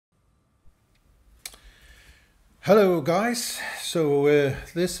Hello guys, so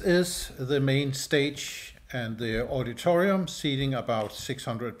this is the main stage and the auditorium seating about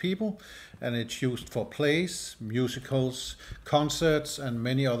 600 people, and it's used for plays, musicals, concerts and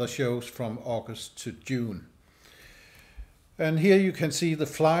many other shows from August to June. And here you can see the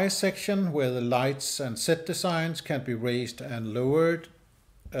fly section where the lights and set designs can be raised and lowered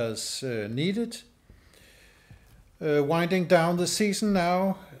as needed. Winding down the season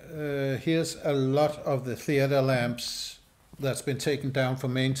now, here's a lot of the theater lamps that's been taken down for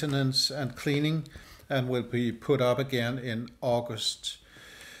maintenance and cleaning and will be put up again in August.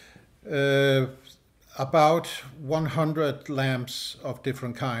 About 100 lamps of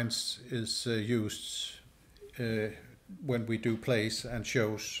different kinds is used when we do plays and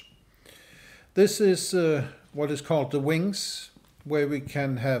shows. This is what is called the wings, where we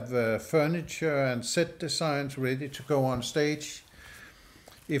can have furniture and set designs ready to go on stage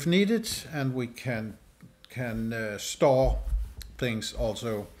if needed, and we can store things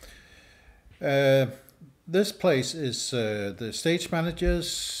also. This place is the stage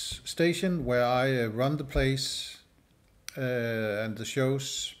manager's station, where I run the place and the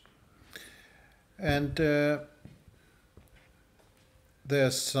shows. And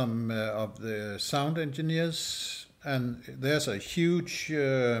there's some of the sound engineers, and there's a huge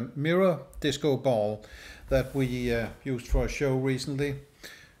mirror disco ball that we used for a show recently.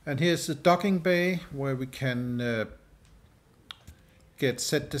 And here's the docking bay, where we can get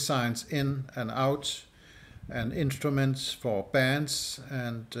set designs in and out, and instruments for bands,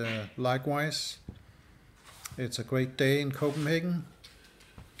 and likewise. It's a great day in Copenhagen.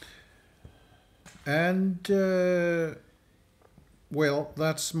 And well,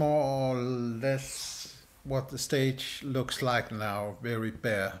 that's more or less what the stage looks like now, very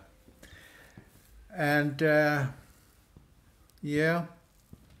bare. And yeah.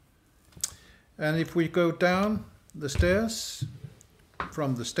 And if we go down the stairs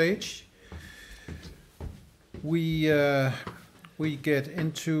from the stage, we get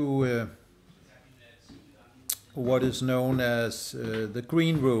into what is known as the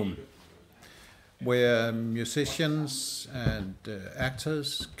green room, where musicians and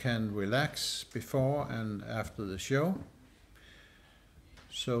actors can relax before and after the show.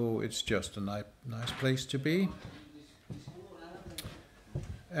 So it's just a nice place to be.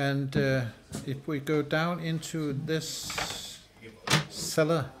 And if we go down into this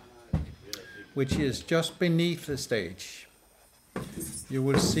cellar, which is just beneath the stage, you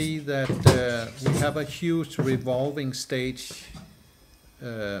will see that we have a huge revolving stage,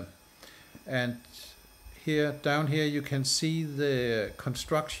 and down here you can see the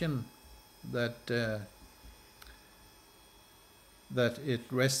construction that it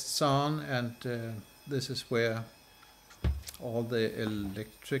rests on, and this is where all the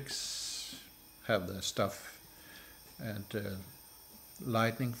electrics have their stuff, and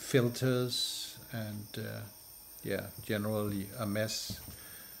lightning filters, and yeah, generally a mess.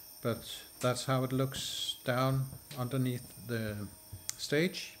 But that's how it looks down underneath the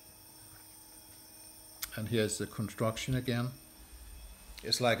stage. And here's the construction again.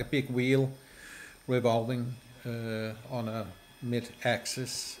 It's like a big wheel revolving on a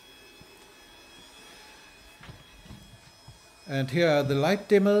mid-axis. And here are the light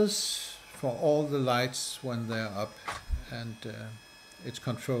dimmers for all the lights when they're up, and it's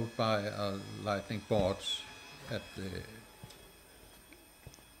controlled by a lightning board at the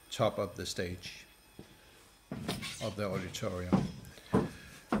top of the stage of the auditorium.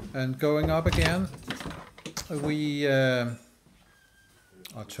 And going up again, we are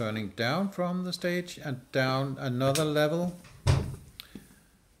turning down from the stage and down another level.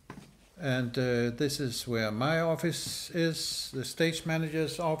 And this is where my office is, the stage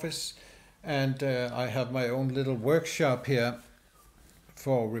manager's office, and I have my own little workshop here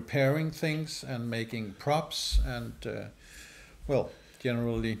for repairing things and making props, and well,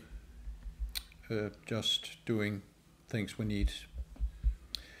 generally just doing things we need.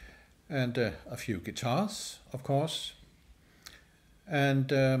 And a few guitars, of course,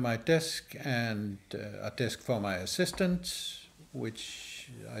 and my desk, and a desk for my assistant, which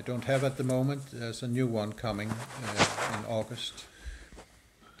I don't have at the moment. There's a new one coming in August.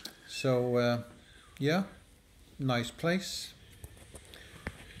 So yeah, nice place.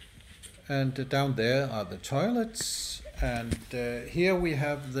 And down there are the toilets, and here we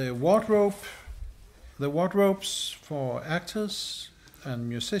have the wardrobes for actors and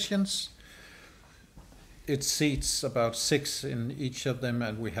musicians. It seats about 6 in each of them,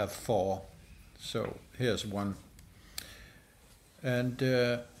 and we have 4. So here's one. And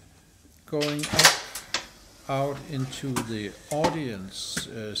going up out into the audience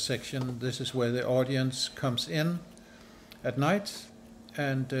section. This is where the audience comes in at night,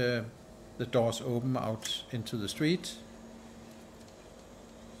 and the doors open out into the street.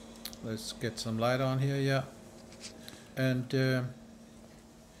 Let's get some light on here, yeah. And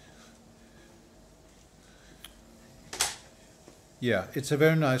yeah, it's a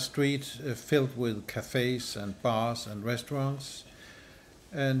very nice street filled with cafes and bars and restaurants.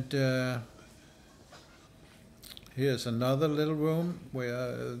 And here's another little room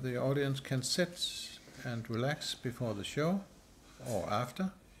where the audience can sit and relax before the show or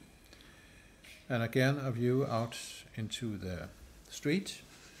after. And again, a view out into the street.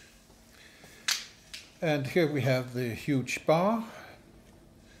 And here we have the huge bar.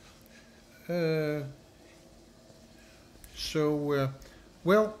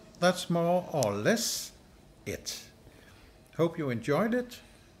 Well, that's more or less it. Hope you enjoyed it.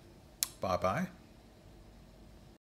 Bye bye.